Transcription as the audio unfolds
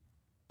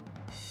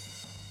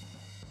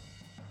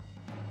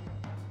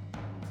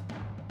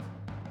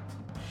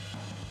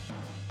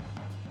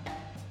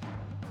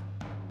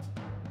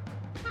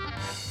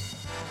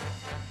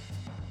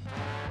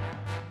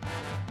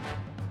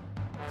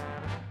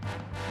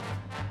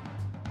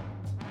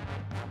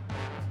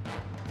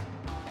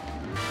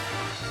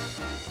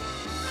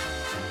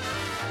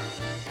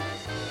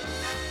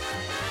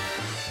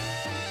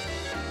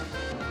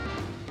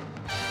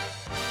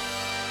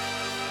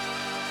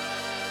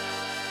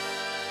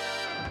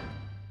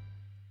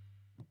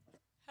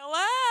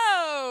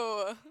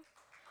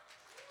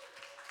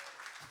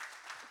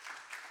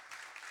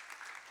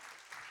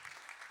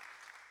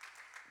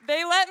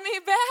They let me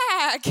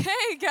back.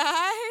 Hey,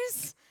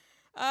 guys.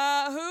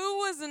 Who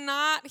was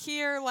not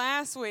here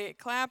last week?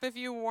 Clap if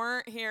you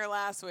weren't here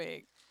last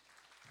week.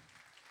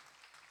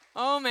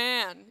 Oh,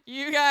 man.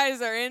 You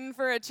guys are in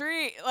for a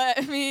treat,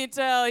 let me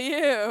tell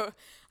you.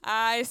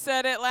 I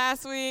said it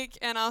last week,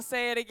 and I'll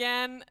say it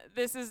again.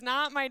 This is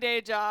not my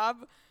day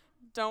job.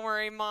 Don't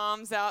worry,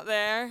 moms out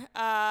there.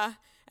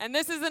 And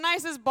this is the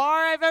nicest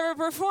bar I've ever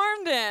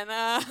performed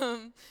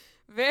in.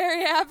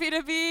 Very happy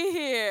to be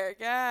here,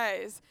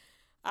 guys.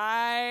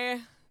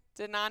 I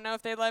did not know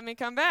if they'd let me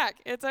come back.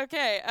 It's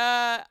okay.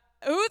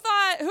 Who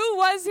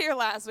was here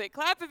last week?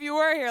 Clap if you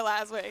were here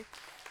last week.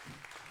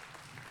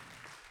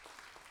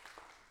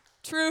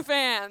 True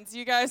fans.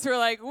 You guys were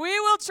like, we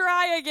will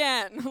try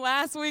again.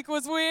 Last week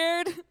was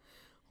weird.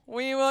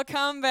 We will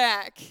come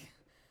back.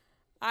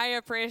 I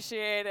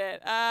appreciate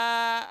it.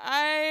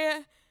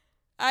 I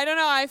don't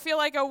know. I feel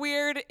like a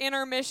weird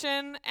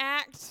intermission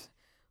act.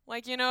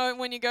 Like, you know,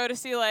 when you go to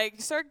see,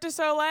 like, Cirque du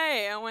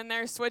Soleil, and when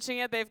they're switching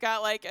it, they've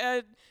got, like,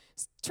 a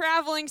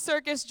traveling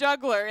circus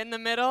juggler in the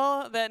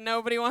middle that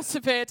nobody wants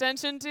to pay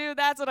attention to.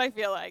 That's what I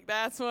feel like.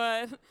 That's what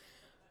I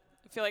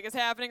feel like is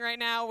happening right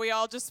now. We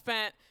all just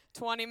spent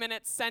 20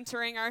 minutes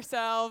centering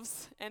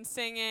ourselves and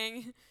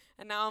singing,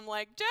 and now I'm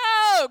like,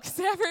 jokes,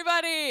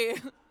 everybody!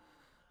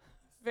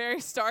 Very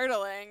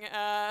startling.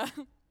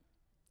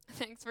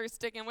 Thanks for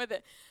sticking with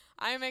it.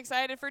 I'm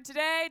excited for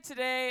today.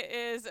 Today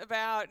is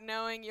about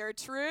knowing your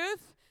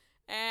truth.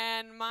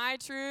 And my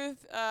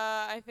truth,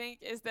 I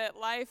think, is that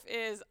life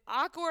is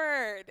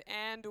awkward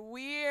and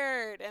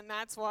weird. And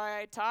that's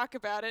why I talk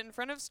about it in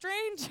front of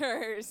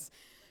strangers,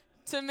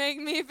 to make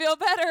me feel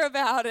better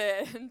about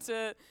it and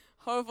to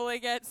hopefully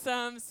get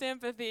some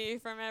sympathy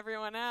from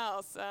everyone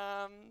else.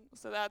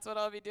 So that's what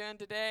I'll be doing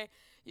today.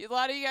 A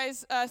lot of you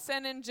guys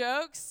sent in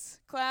jokes.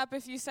 Clap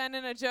if you sent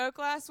in a joke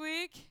last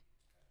week.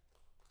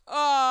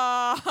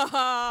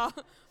 Oh,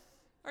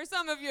 are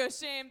some of you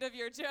ashamed of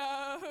your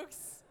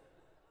jokes?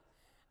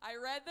 I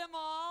read them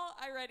all.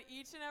 I read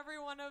each and every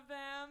one of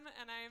them,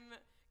 and I'm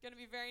going to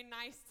be very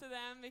nice to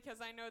them because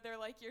I know they're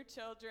like your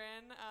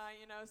children.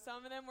 You know,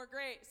 some of them were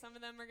great. Some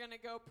of them are going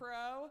to go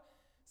pro.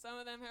 Some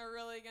of them are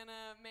really going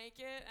to make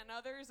it, and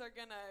others are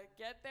going to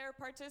get their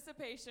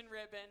participation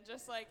ribbon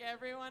just like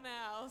everyone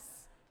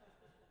else.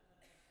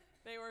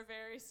 They were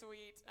very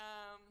sweet.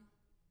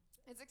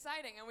 It's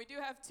exciting, and we do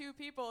have two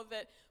people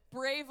that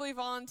bravely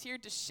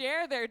volunteered to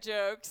share their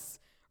jokes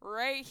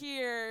right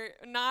here,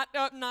 not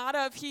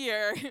up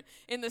here,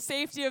 in the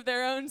safety of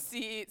their own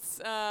seats.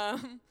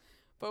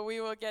 But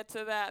we will get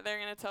to that. They're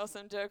going to tell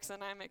some jokes,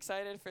 and I'm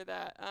excited for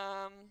that.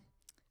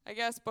 I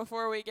guess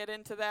before we get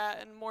into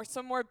that and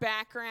some more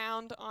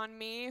background on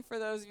me, for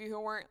those of you who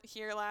weren't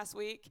here last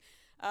week,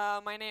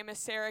 my name is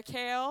Sarah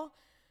Kale.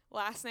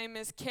 Last name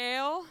is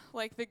Kale,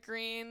 like the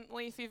green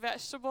leafy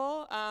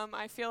vegetable.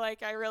 I feel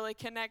like I really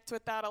connect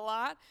with that a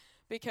lot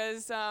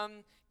because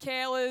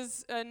kale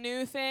is a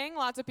new thing.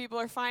 Lots of people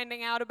are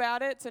finding out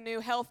about it. It's a new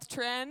health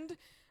trend,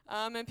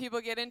 and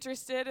people get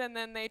interested, and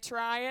then they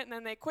try it, and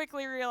then they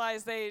quickly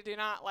realize they do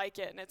not like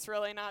it, and it's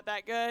really not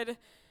that good.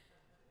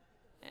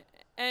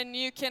 And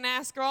you can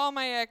ask all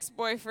my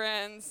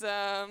ex-boyfriends.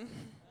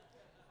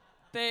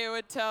 They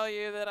would tell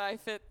you that I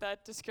fit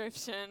that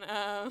description.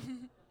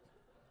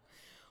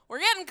 We're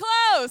getting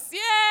close.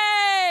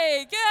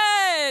 Yay!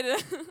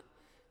 Good.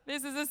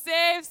 This is a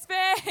safe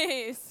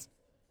space.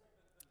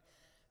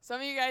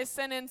 Some of you guys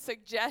sent in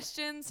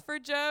suggestions for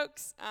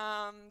jokes.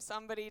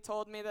 Somebody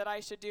told me that I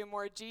should do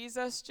more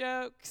Jesus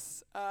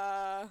jokes.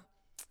 I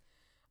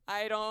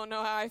don't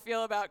know how I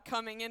feel about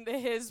coming into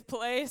his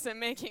place and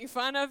making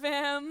fun of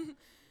him.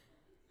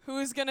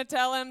 Who's going to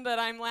tell him that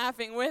I'm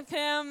laughing with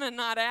him and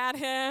not at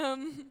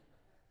him?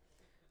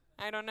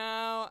 I don't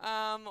know.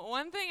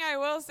 One thing I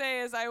will say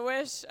is I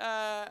wish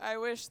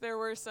there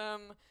were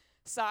some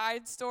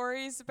side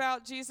stories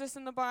about Jesus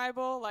in the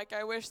Bible. Like,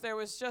 I wish there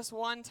was just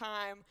one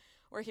time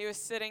where he was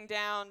sitting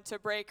down to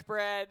break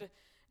bread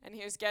and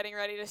he was getting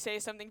ready to say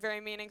something very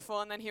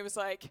meaningful, and then he was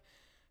like,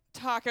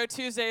 Taco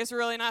Tuesday is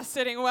really not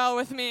sitting well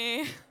with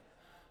me.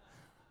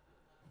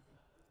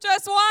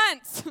 Just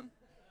once.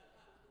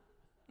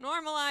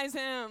 Normalize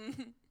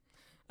him.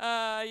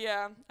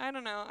 Yeah, I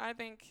don't know. I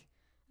think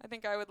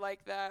I would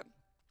like that.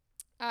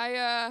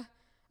 I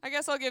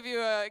guess I'll give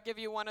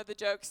you one of the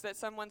jokes that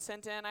someone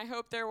sent in. I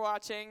hope they're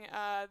watching.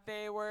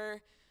 There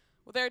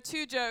are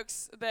two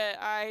jokes that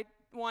I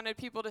wanted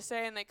people to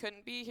say and they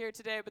couldn't be here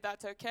today, but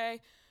that's okay.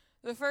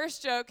 The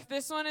first joke,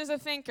 this one is a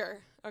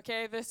thinker,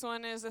 okay? This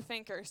one is a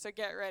thinker, so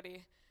get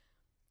ready.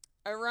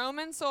 A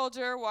Roman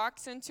soldier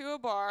walks into a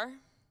bar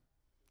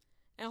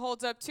and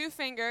holds up 2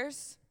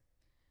 fingers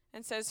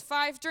and says,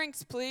 5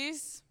 drinks,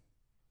 please.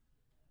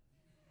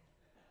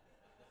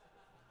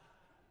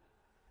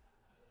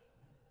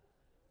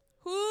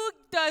 Who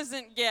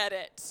doesn't get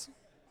it?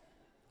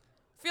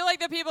 I feel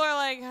like the people are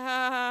like, ha,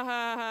 ha,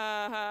 ha,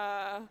 ha,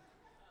 ha.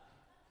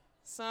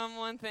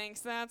 Someone thinks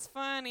that's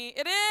funny.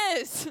 It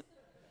is!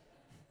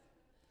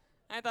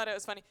 I thought it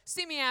was funny.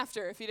 See me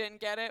after if you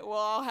didn't get it. We'll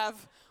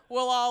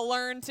all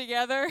learn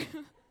together.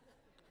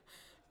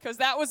 because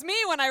that was me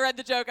when I read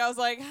the joke. I was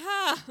like,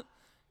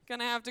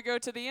 gonna have to go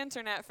to the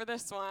internet for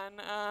this one.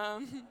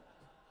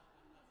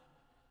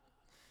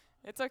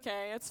 It's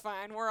okay, it's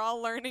fine. We're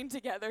all learning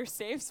together,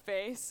 safe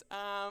space.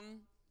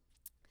 I'm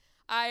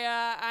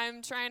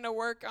trying to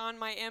work on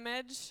my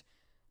image.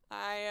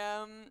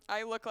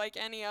 I look like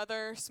any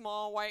other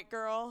small white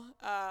girl.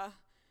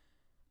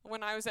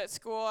 When I was at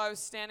school, I was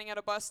standing at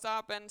a bus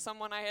stop, and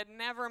someone I had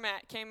never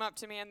met came up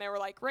to me, and they were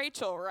like,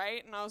 Rachel,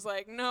 right? And I was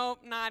like, nope,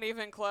 not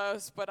even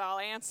close, but I'll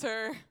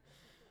answer.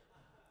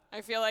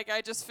 I feel like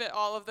I just fit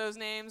all of those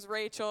names: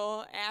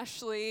 Rachel,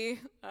 Ashley,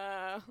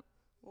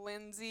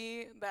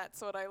 Lindsay. That's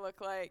what I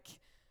look like.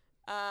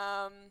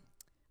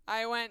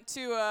 I went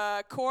to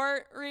a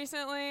court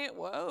recently.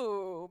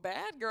 Whoa,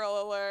 bad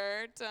girl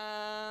alert.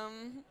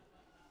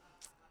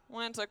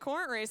 Went to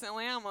court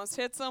recently. I almost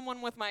hit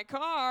someone with my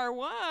car.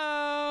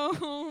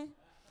 Whoa.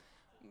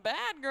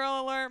 Bad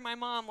girl alert. My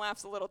mom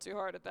laughs a little too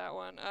hard at that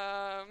one.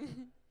 I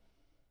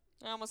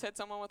almost hit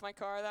someone with my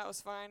car. That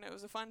was fine. It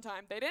was a fun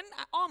time. They didn't,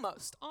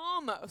 almost.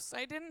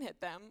 I didn't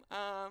hit them.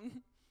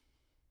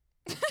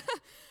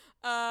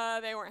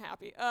 They weren't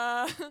happy.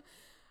 I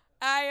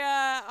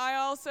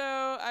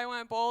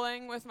went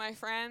bowling with my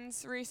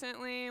friends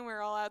recently. We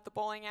were all at the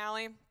bowling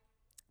alley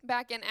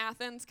back in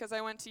Athens because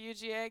I went to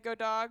UGA. Go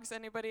Dogs.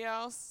 Anybody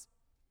else?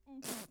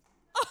 One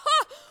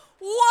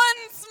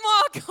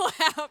small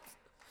clap.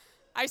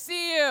 I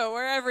see you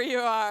wherever you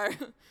are.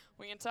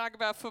 We can talk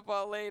about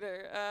football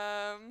later.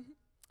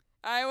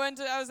 I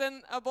was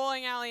in a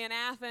bowling alley in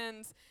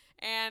Athens,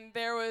 and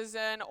there was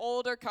an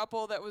older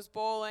couple that was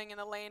bowling in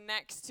the lane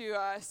next to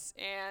us,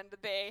 and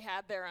they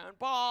had their own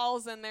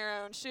balls and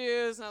their own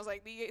shoes, and I was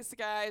like, these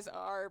guys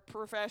are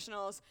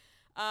professionals.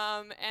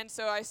 And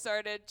so I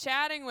started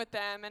chatting with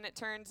them, and it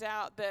turns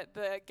out that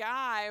the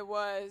guy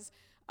was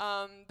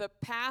the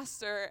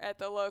pastor at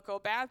the local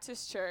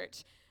Baptist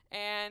church,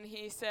 and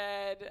he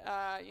said,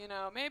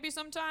 maybe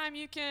sometime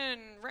you can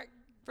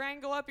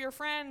wrangle up your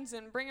friends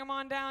and bring them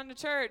on down to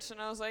church.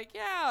 And I was like,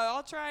 yeah,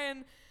 I'll try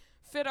and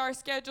fit our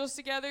schedules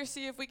together,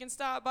 see if we can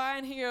stop by.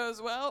 And he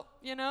goes, well,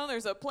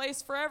 there's a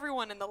place for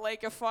everyone in the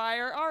lake of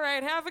fire. All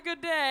right, have a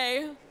good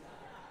day.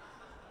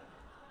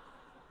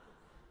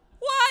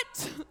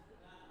 What?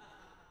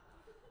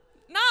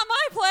 Not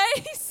my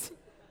place.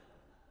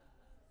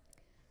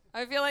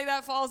 I feel like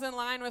that falls in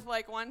line with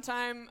one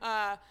time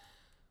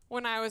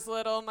when I was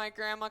little, my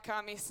grandma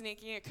caught me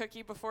sneaking a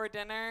cookie before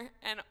dinner,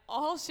 and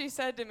all she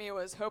said to me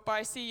was, hope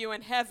I see you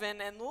in heaven,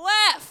 and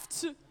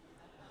left.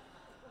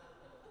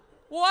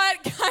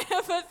 What kind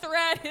of a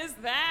threat is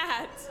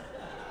that?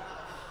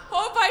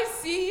 Hope I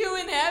see you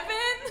in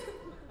heaven?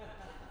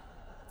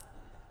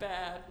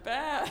 Bad.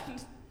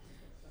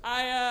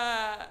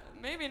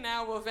 Maybe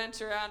now we'll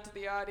venture out into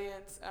the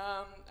audience.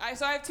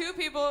 So I have two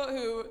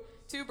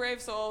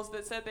brave souls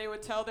that said they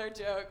would tell their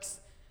jokes.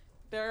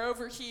 They're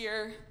over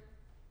here.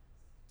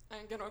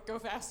 I'm gonna go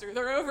faster.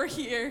 They're over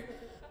here.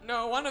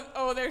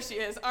 No, there she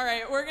is. All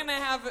right, we're gonna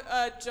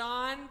have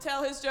John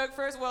tell his joke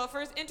first. Well,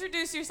 first,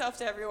 introduce yourself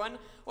to everyone.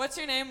 What's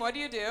your name? What do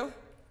you do?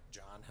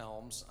 John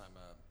Helms. I'm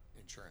an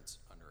insurance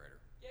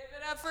underwriter. Give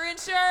it up for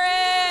insurance.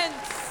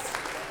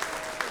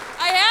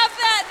 I have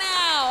that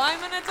now.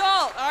 I'm an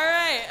adult. All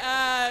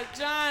right,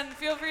 John,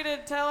 feel free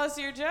to tell us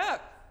your joke.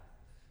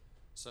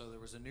 So there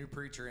was a new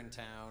preacher in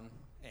town,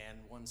 and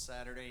one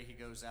Saturday he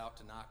goes out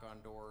to knock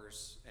on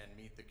doors and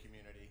meet the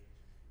community.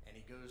 And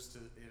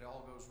it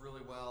all goes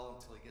really well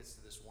until he gets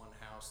to this one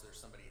house. There's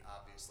somebody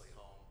obviously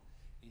home.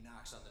 He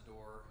knocks on the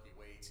door, he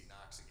waits, he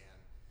knocks again.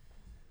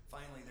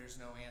 Finally, there's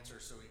no answer,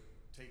 so he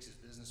takes his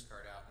business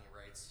card out and he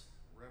writes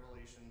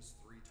Revelations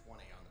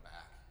 3:20 on the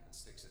back and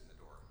sticks it in the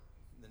door.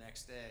 The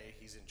next day,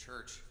 he's in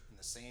church, and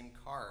the same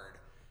card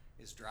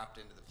is dropped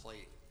into the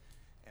plate.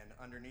 And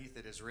underneath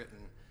it is written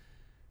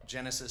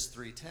Genesis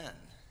 3:10.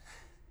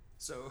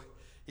 So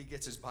he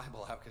gets his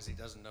Bible out because he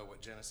doesn't know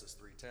what Genesis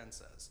 3:10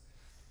 says.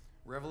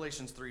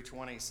 Revelations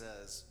 3:20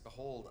 says,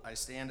 behold, I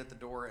stand at the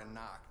door and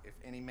knock. If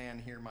any man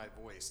hear my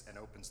voice and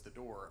opens the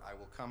door, I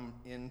will come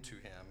in to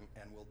him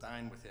and will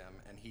dine with him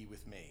and he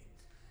with me.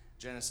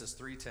 Genesis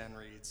 3:10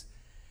 reads,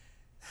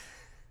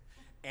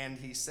 and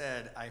he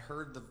said, I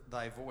heard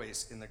thy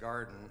voice in the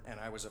garden and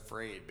I was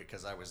afraid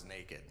because I was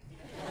naked.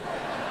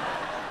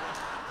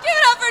 Give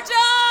it up for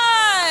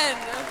John!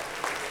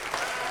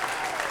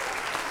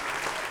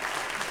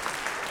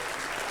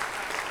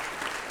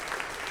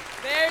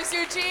 There's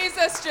your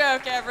Jesus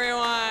joke,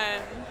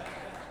 everyone.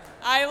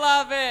 I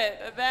love it.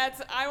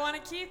 I want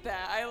to keep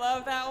that. I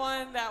love that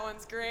one. That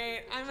one's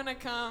great. I'm going to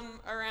come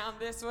around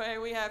this way.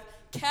 We have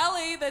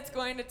Kelly that's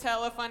going to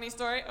tell a funny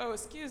story. Oh,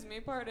 excuse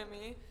me. Pardon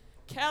me.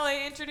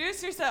 Kelly,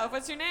 introduce yourself.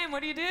 What's your name?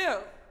 What do you do?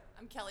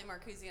 I'm Kelly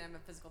Marcuzzi, and I'm a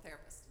physical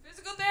therapist.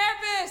 Physical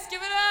therapist.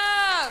 Give it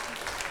up.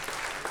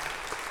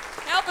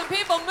 Helping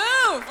people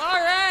move. All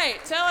right.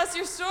 Tell us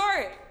your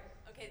story.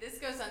 Okay, this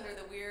goes under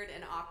the weird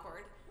and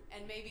awkward,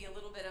 and maybe a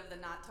little bit of the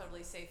not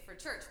totally safe for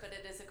church, but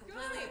it is a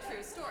completely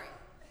true story.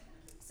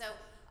 So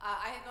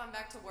I had gone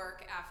back to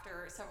work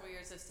after several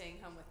years of staying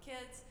home with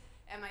kids,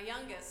 and my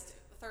youngest,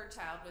 third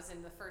child, was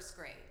in the first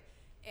grade.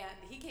 And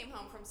he came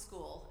home from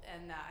school,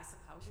 and I said,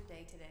 how was your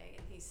day today?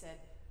 And he said,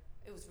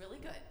 it was really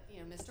good.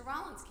 Mr.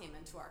 Rollins came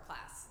into our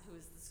class, who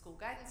is the school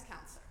guidance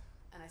counselor.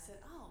 And I said,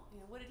 oh,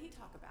 what did he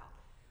talk about?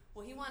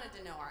 Well, he wanted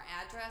to know our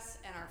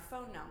address and our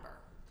phone number.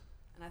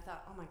 And I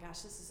thought, oh my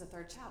gosh, this is a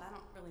third child. I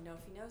don't really know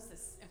if he knows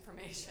this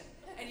information.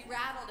 And he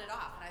rattled it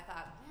off, and I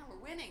thought, yeah,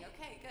 we're winning.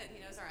 Okay, good. He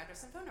knows our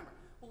address and phone number.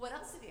 Well, what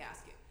else did he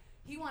ask you?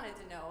 He wanted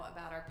to know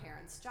about our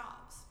parents'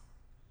 jobs.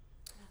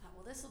 And I thought,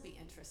 well, this will be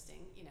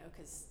interesting,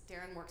 because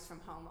Darren works from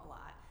home a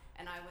lot.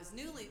 And I was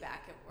newly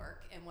back at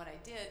work, and what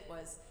I did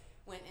was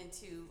went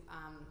into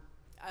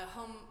a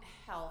home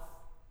health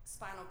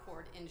spinal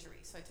cord injury.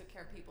 So I took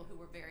care of people who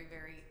were very,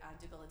 very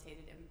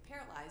debilitated and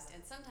paralyzed,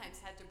 and sometimes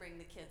had to bring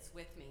the kids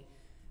with me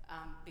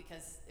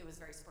because it was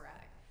very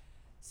sporadic.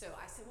 So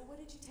I said, well, what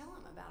did you tell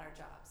him about our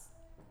jobs?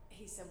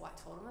 He said, well, I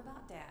told him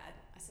about Dad.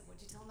 I said, what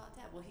did you tell him about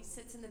Dad? Well, he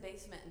sits in the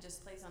basement and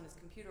just plays on his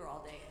computer all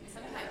day, and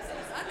sometimes in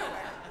his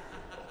underwear.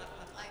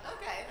 Like,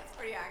 okay, that's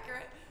pretty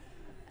accurate.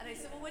 And I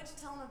said, well, what did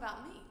you tell him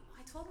about me?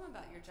 I told him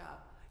about your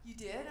job. You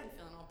did? I'm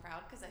feeling all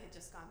proud because I had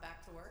just gone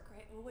back to work,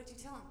 right? Well, what did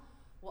you tell him?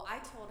 Well, I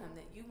told him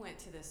that you went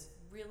to this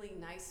really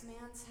nice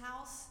man's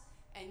house,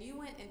 and you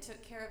went and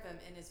took care of him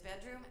in his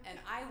bedroom, and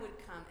I would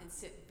come and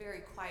sit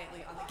very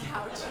quietly on the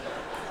couch.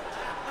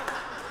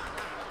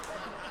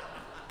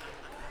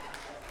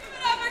 Give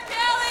it up for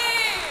Kelly!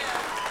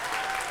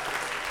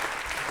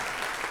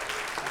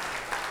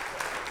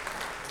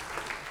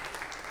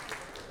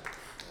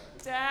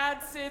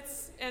 Dad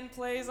sits and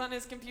plays on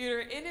his computer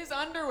in his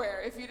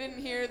underwear. If you didn't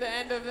hear the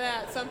end of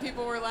that, some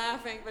people were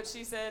laughing, but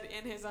she said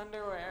in his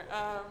underwear.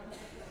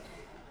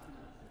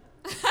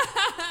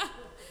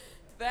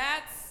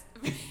 That's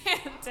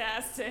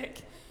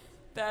fantastic.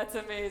 That's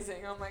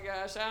amazing. Oh my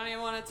gosh. I don't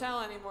even want to tell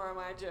any more of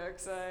my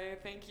jokes. I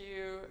think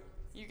you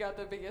got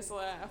the biggest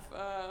laugh.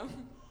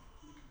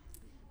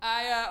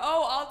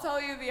 I'll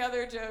tell you the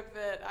other joke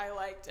that I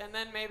liked, and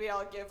then maybe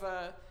I'll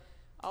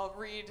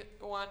read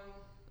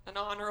an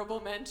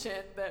honorable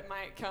mention that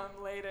might come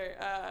later.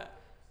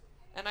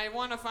 And I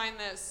want to find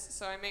this,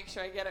 so I make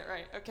sure I get it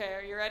right. Okay,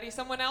 are you ready?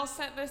 Someone else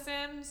sent this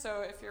in,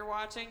 so if you're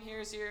watching,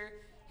 here's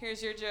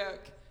your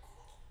joke.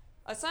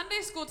 A Sunday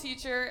school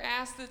teacher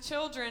asked the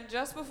children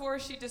just before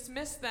she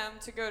dismissed them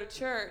to go to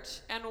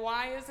church, and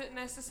why is it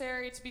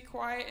necessary to be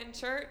quiet in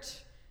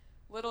church?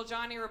 Little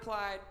Johnny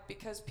replied,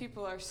 because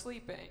people are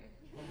sleeping.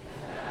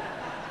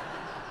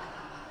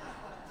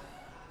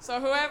 So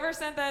whoever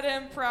sent that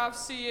in,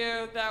 props to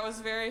you. That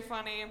was very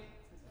funny.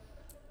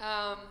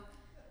 And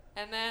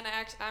then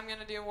I'm going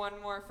to do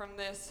one more from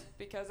this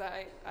because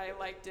I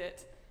liked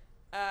it.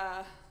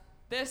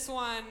 This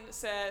one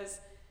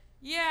says,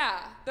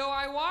 yeah, though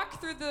I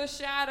walk through the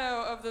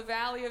shadow of the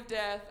valley of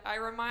death, I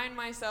remind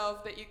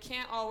myself that you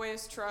can't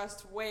always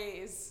trust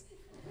Waze.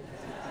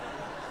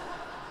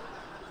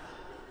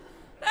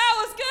 That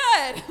was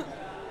good.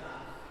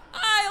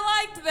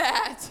 I liked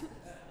that.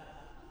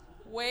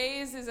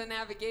 Waze is a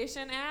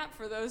navigation app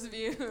for those of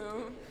you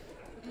who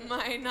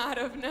might not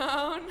have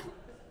known.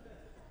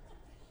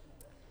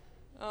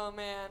 Oh,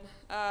 man.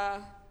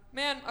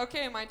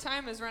 Okay, my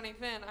time is running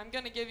thin. I'm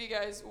going to give you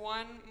guys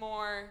one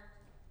more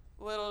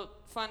little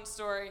fun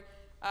story.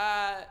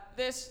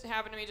 This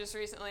happened to me just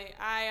recently.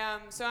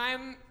 I'm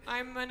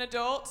an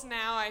adult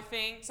now, I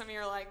think. Some of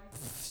you are like,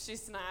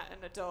 she's not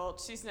an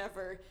adult. She's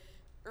never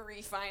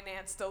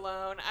refinanced a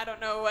loan.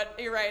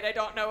 You're right, I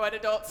don't know what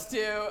adults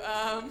do.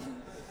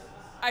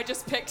 I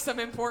just picked some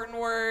important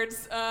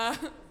words.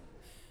 I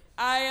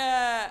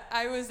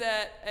was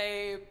at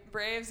a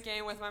Braves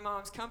game with my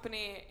mom's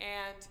company,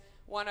 and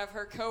one of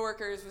her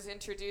coworkers was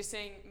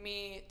introducing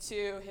me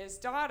to his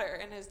daughter,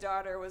 and his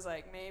daughter was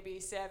like maybe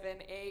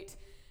 7, 8,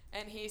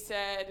 and he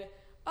said,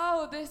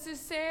 "Oh, this is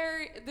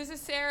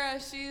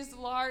Sarah. She's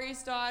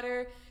Laurie's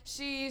daughter.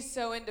 She's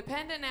so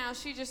independent now.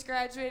 She just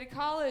graduated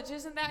college.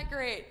 Isn't that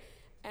great?"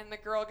 And the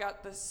girl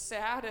got the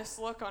saddest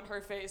look on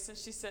her face, and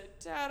she said,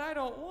 "Dad, I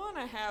don't want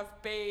to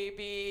have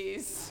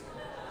babies."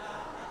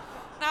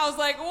 And I was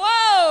like,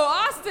 "Whoa,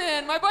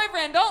 Austin, my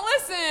boyfriend, don't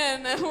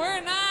listen.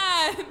 We're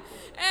not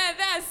at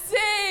that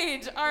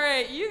stage." All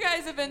right, you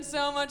guys have been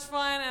so much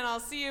fun, and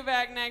I'll see you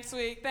back next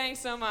week. Thanks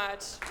so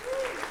much.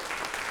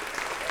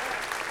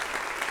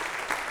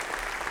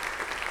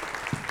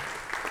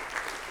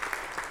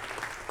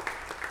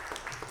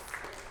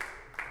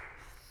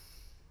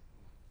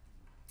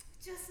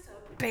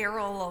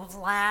 Barrel of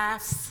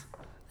laughs.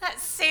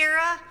 That's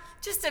Sarah,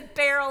 just a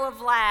barrel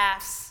of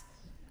laughs.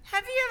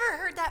 Have you ever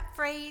heard that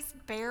phrase,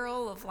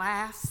 barrel of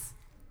laughs?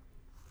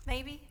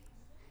 Maybe?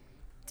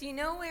 Do you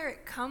know where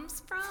it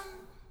comes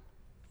from?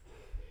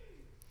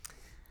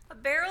 A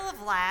barrel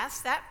of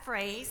laughs, that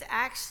phrase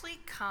actually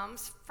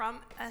comes from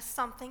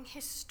something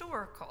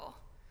historical.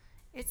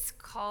 It's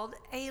called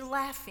a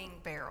laughing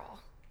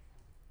barrel.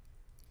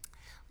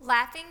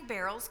 Laughing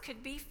barrels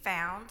could be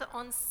found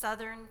on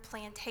southern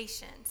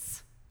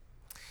plantations.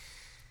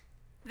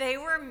 They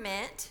were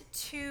meant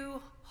to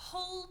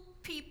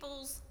hold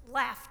people's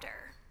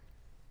laughter,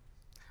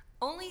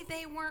 only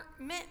they weren't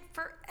meant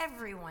for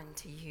everyone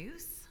to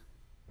use.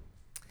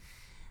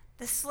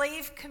 The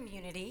slave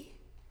community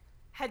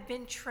had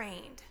been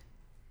trained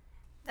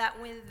that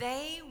when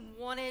they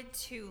wanted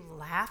to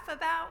laugh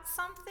about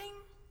something,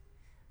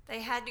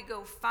 they had to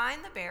go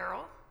find the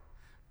barrel,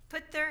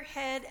 put their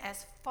head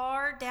as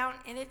far down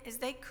in it as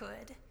they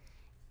could,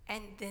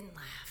 and then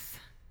laugh.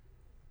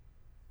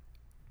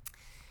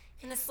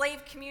 In the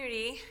slave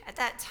community at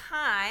that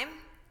time,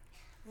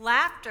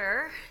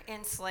 laughter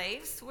in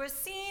slaves was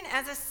seen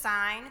as a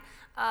sign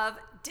of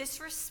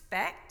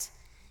disrespect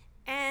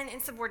and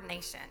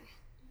insubordination.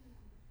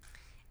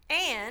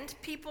 And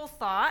people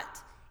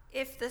thought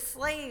if the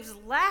slaves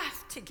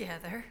laughed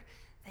together,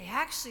 they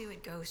actually would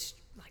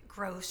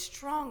grow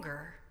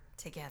stronger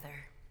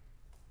together.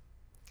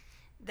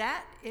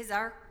 That is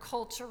our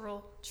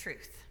cultural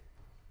truth.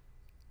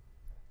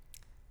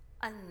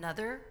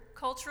 Another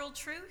cultural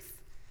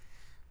truth: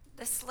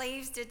 the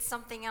slaves did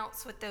something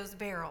else with those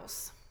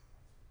barrels.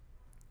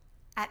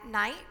 At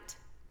night,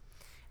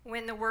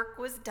 when the work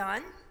was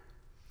done,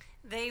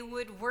 they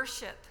would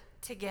worship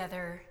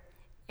together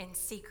in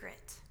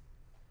secret.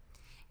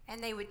 And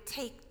they would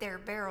take their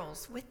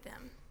barrels with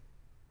them.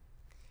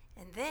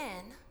 And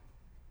then,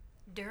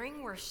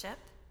 during worship,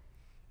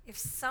 if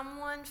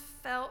someone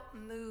felt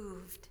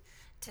moved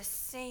to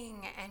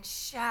sing and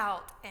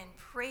shout and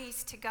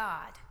praise to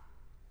God,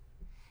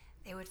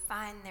 they would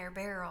find their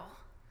barrel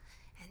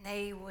and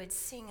they would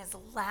sing as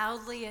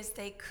loudly as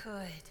they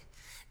could.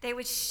 They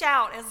would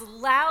shout as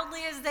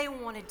loudly as they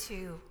wanted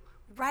to,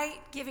 right,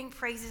 giving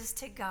praises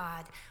to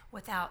God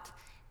without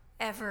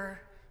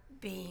ever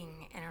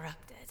being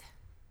interrupted.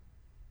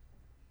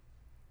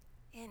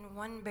 In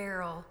one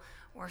barrel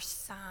were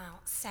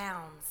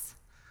sounds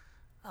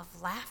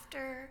of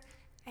laughter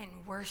and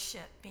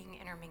worship being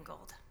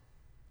intermingled.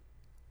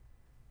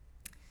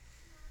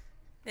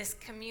 This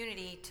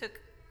community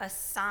took a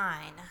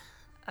sign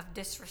of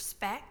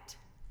disrespect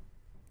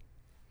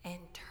and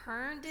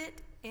turned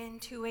it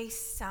into a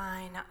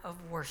sign of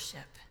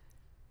worship.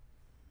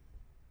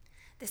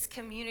 This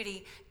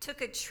community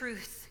took a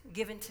truth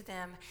given to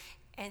them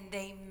and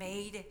they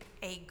made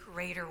a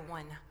greater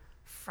one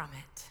from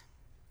it.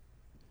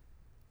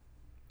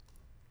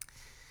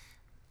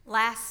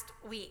 Last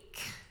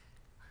week,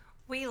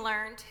 we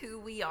learned who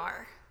we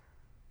are.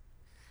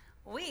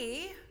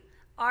 We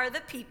are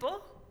the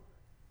people,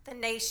 the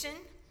nation,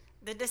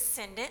 the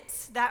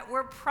descendants that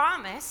were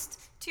promised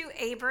to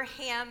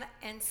Abraham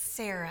and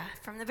Sarah.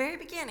 From the very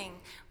beginning,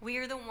 we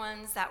are the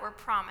ones that were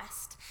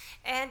promised.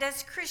 And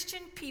as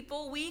Christian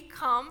people, we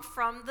come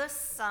from the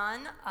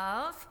son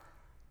of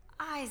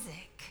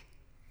Isaac.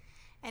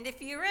 And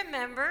if you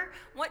remember,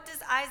 what does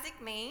Isaac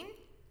mean?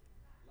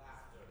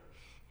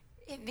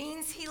 It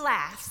means he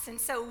laughs. And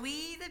so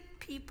we, the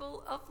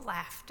people of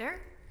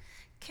laughter,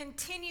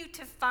 continue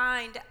to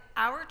find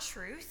our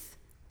truth,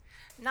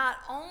 not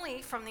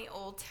only from the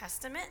Old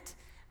Testament,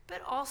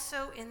 but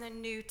also in the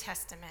New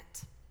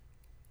Testament.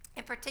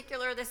 In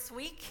particular, this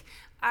week,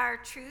 our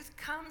truth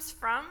comes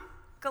from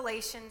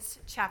Galatians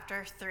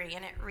chapter 3,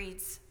 and it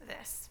reads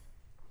this: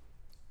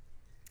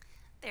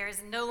 There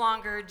is no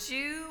longer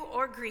Jew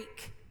or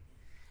Greek.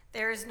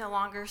 There is no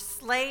longer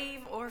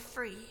slave or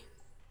free.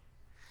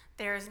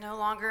 There is no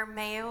longer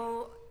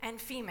male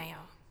and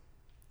female.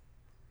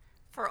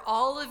 For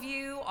all of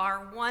you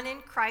are one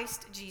in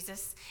Christ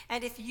Jesus,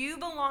 and if you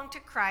belong to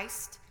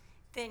Christ,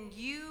 then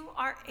you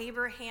are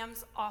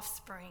Abraham's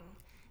offspring,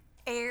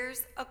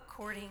 heirs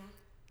according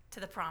to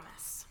the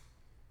promise.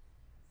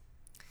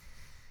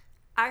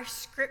 Our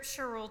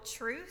scriptural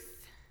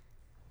truth: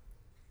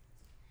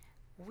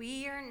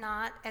 we are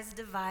not as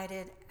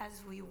divided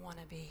as we want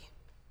to be.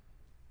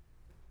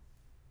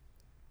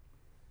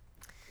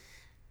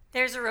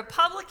 There's a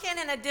Republican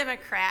and a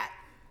Democrat,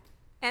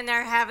 and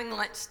they're having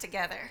lunch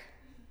together.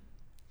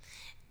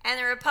 And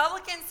the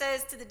Republican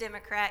says to the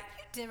Democrat,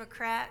 "You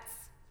Democrats,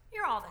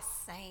 you're all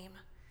the same.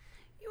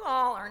 You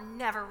all are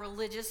never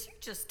religious. You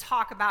just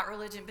talk about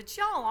religion, but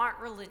y'all aren't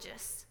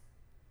religious."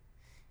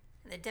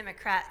 And the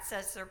Democrat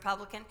says to the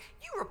Republican,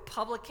 "You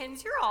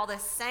Republicans, you're all the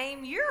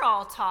same. You're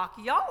all talk.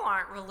 Y'all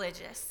aren't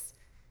religious."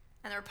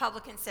 And the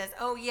Republican says,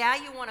 "Oh yeah,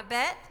 you want to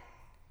bet?"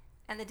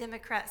 And the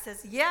Democrat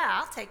says, "Yeah,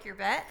 I'll take your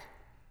bet."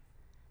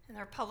 And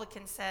the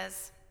Republican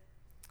says,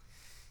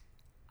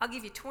 "I'll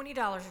give you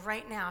 $20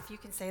 right now if you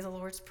can say the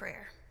Lord's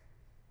Prayer."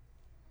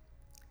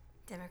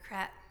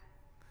 Democrat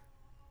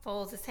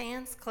folds his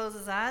hands,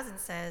 closes his eyes, and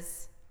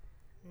says,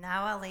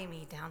 "Now I lay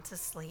me down to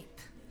sleep."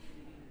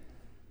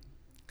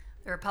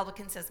 The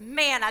Republican says,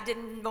 "Man, I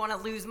didn't want to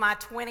lose my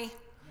 20.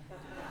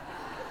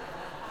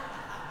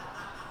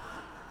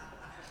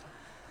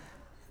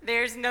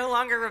 There's no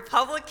longer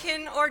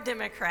Republican or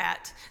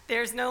Democrat.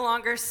 There's no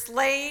longer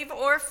slave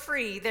or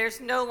free. There's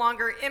no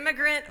longer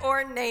immigrant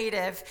or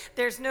native.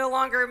 There's no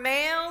longer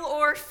male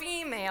or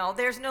female.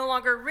 There's no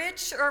longer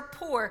rich or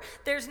poor.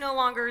 There's no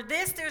longer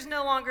this. There's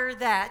no longer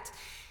that.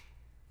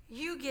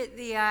 You get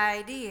the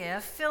idea.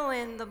 Fill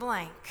in the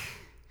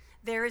blank.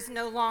 There is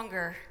no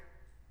longer.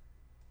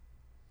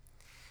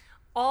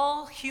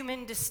 All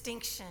human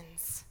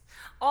distinctions,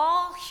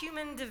 all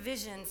human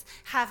divisions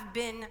have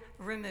been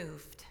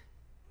removed.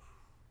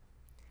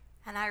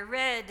 And I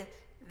read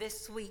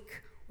this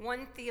week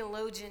one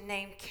theologian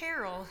named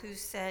Carroll who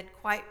said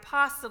quite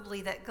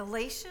possibly that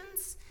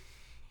Galatians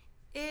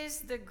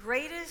is the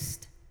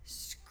greatest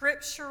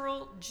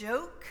scriptural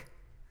joke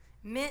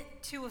meant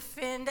to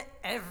offend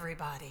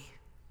everybody.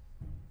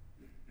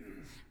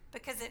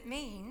 Because it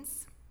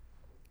means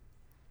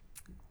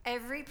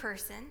every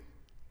person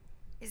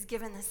is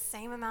given the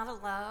same amount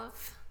of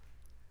love,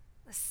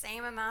 the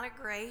same amount of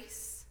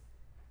grace,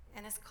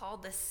 and is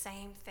called the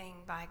same thing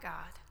by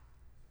God.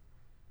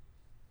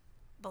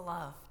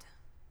 Beloved.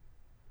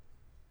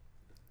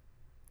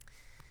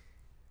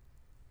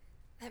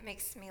 That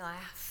makes me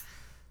laugh,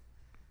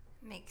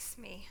 makes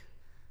me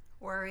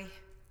worry,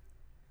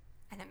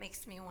 and it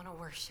makes me want to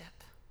worship.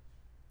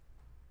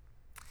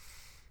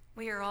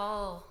 We are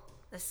all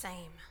the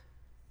same.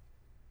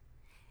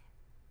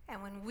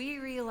 And when we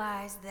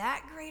realize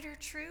that greater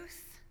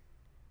truth,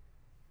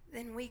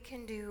 then we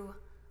can do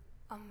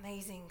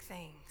amazing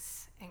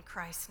things in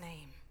Christ's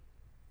name.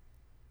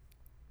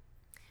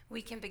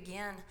 We can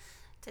begin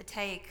to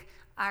take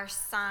our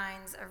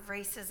signs of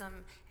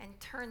racism and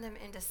turn them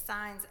into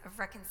signs of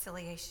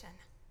reconciliation.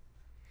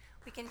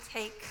 We can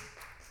take,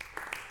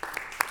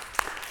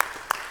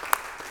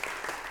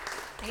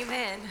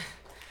 amen.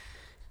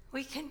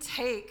 We can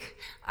take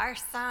our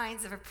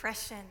signs of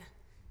oppression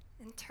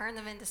and turn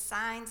them into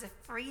signs of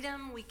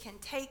freedom. We can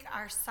take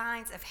our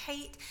signs of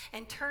hate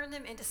and turn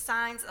them into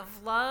signs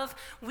of love.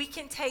 We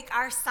can take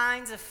our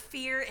signs of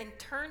fear and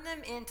turn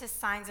them into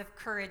signs of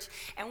courage.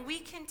 And we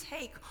can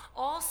take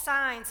all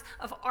signs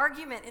of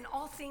argument and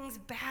all things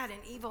bad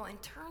and evil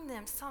and turn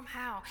them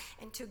somehow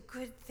into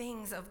good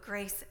things of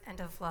grace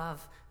and of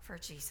love for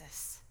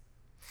Jesus.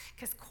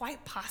 Because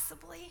quite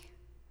possibly,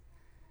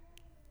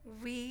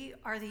 we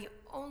are the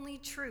only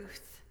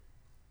truth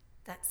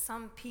that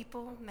some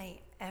people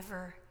may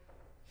ever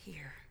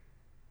hear.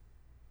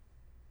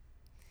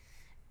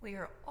 We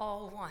are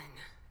all one.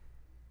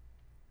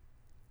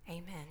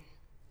 Amen.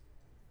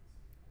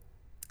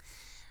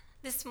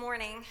 This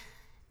morning,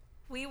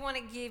 we want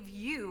to give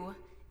you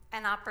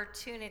an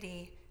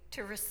opportunity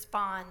to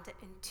respond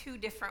in two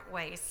different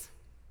ways.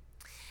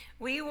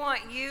 We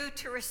want you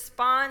to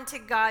respond to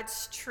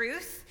God's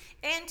truth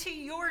and to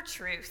your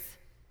truth.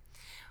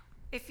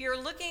 If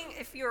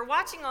you're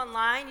watching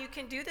online, you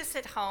can do this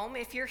at home.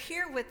 If you're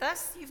here with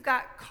us, you've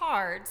got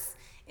cards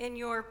in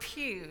your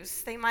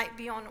pews. They might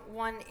be on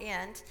one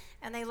end,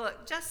 and they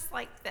look just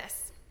like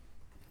this.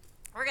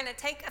 We're going to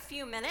take a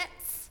few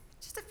minutes,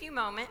 just a few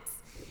moments,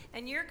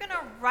 and you're going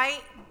to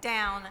write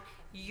down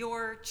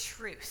your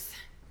truth.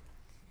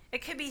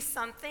 It could be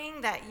something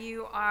that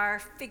you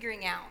are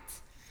figuring out.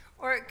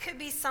 Or it could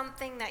be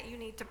something that you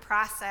need to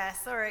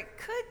process, or it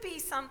could be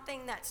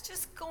something that's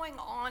just going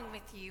on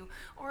with you,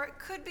 or it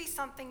could be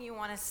something you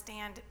want to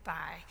stand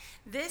by.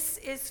 This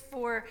is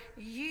for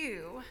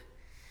you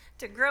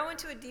to grow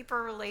into a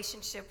deeper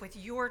relationship with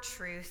your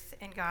truth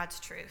and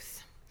God's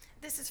truth.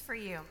 This is for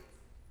you.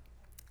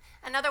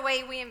 Another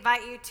way we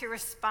invite you to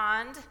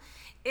respond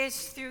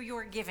is through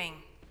your giving.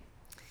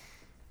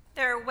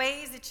 There are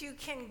ways that you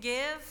can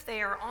give.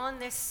 They are on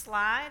this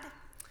slide.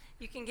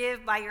 You can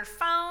give by your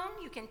phone,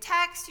 you can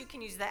text, you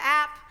can use the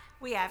app.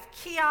 We have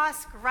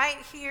kiosks right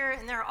here,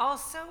 and there are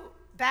also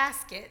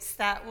baskets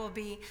that will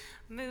be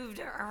moved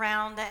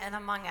around and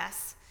among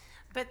us.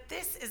 But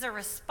this is a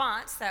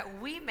response that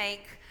we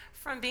make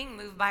from being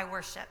moved by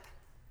worship.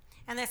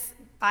 And this,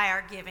 by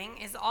our giving,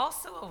 is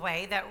also a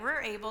way that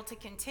we're able to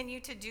continue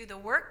to do the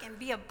work and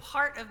be a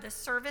part of the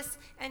service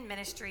and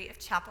ministry of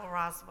Chapel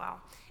Roswell.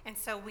 And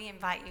so we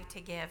invite you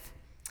to give.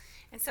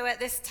 And so at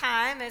this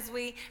time, as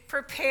we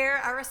prepare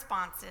our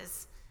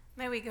responses,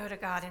 may we go to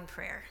God in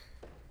prayer.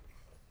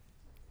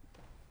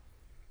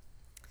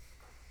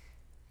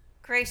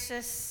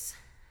 Gracious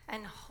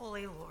and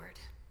holy Lord,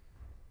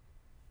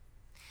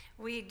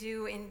 we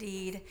do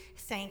indeed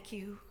thank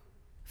you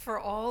for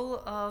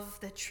all of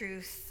the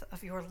truth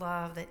of your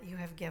love that you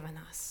have given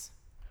us.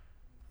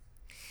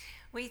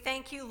 We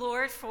thank you,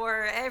 Lord,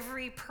 for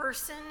every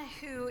person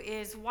who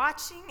is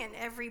watching and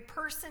every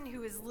person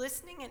who is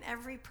listening and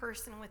every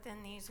person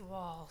within these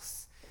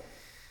walls.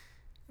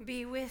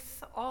 Be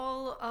with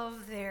all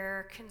of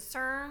their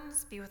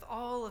concerns, be with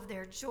all of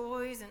their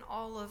joys and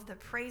all of the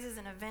praises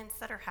and events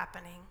that are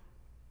happening.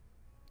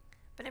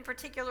 But in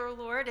particular,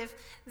 Lord, if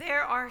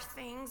there are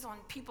things on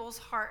people's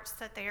hearts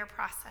that they are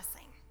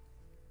processing,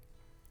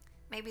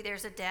 maybe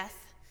there's a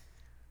death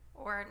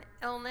or an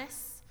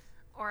illness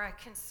or a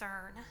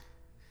concern,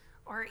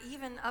 or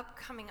even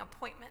upcoming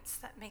appointments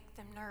that make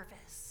them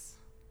nervous,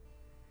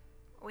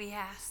 we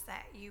ask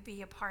that you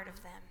be a part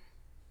of them.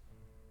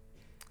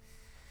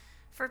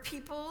 For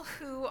people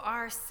who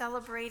are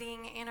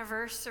celebrating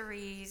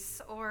anniversaries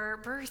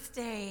or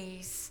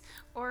birthdays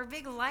or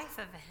big life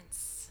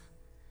events,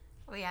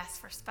 we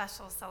ask for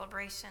special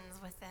celebrations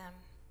with them.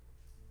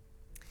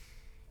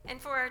 And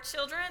for our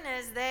children,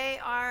 as they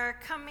are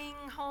coming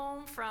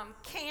home from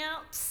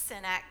camps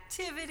and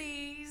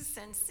activities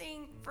and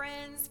seeing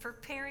friends,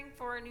 preparing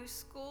for a new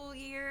school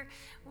year,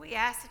 we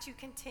ask that you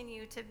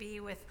continue to be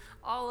with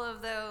all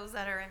of those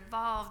that are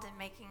involved in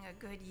making a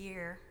good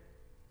year.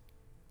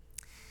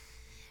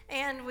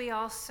 And we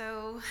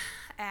also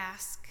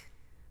ask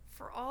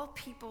for all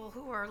people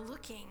who are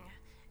looking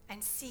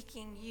and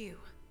seeking you.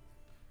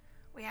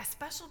 We ask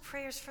special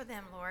prayers for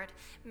them, Lord.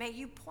 May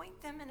you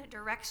point them in a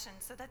direction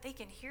so that they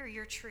can hear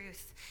your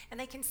truth and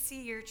they can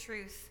see your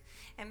truth.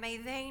 And may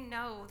they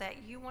know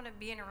that you want to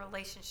be in a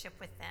relationship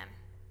with them.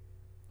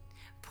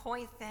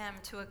 Point them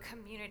to a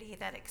community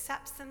that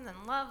accepts them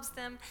and loves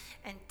them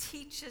and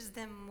teaches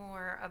them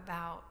more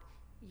about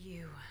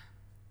you.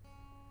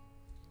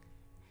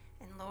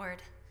 And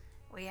Lord,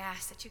 we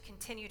ask that you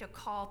continue to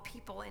call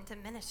people into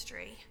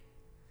ministry.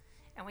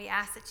 And we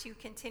ask that you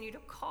continue to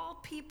call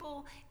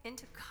people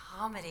into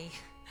comedy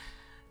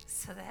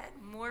so that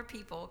more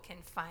people can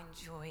find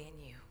joy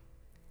in you.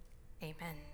 Amen.